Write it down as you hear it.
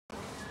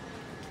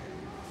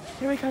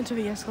Here we come to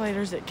the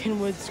escalators at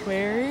Kenwood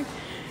Square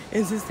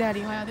in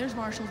Cincinnati, Ohio. There's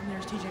Marshalls and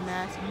there's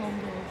T.J.Maxx and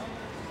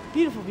Homegoods.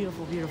 Beautiful,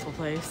 beautiful, beautiful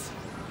place.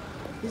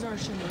 These are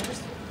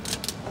Schindlers.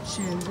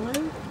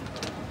 Schindler.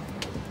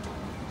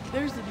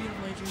 There's the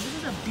beautiful atrium. This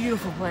is a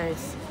beautiful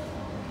place.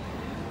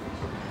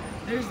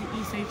 There's the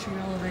East Atrium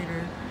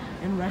elevator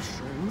and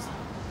restrooms.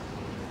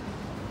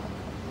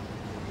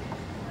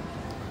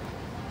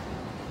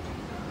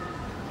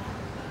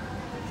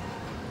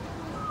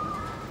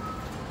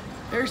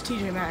 There's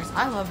T.J.Maxx.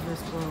 I love this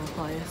little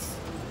place.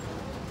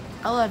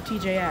 I love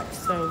T.J.X,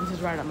 so this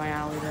is right up my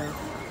alley though.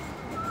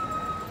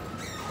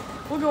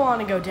 We'll go on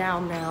and go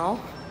down now.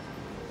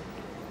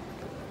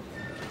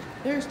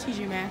 There's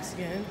T.J.Maxx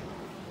again.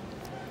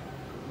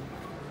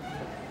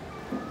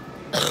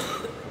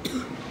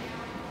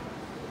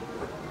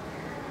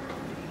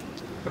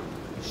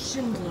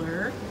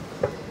 Schindler.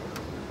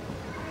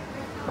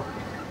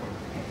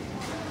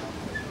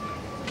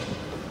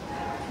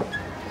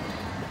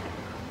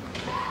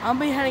 I'll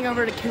be heading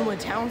over to Kenwood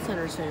Town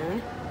Center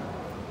soon.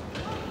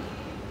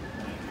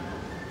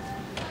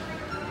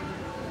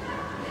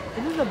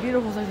 This is a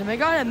beautiful section. They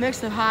got a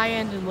mix of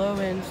high-end and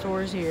low-end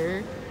stores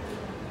here.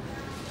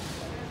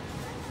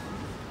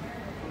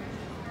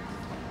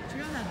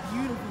 Check out that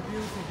beautiful,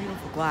 beautiful,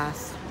 beautiful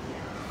glass.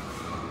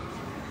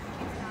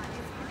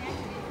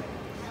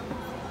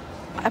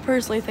 I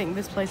personally think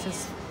this place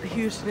has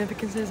huge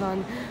significances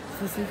on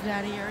the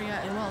Cincinnati area,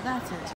 and well, that's it.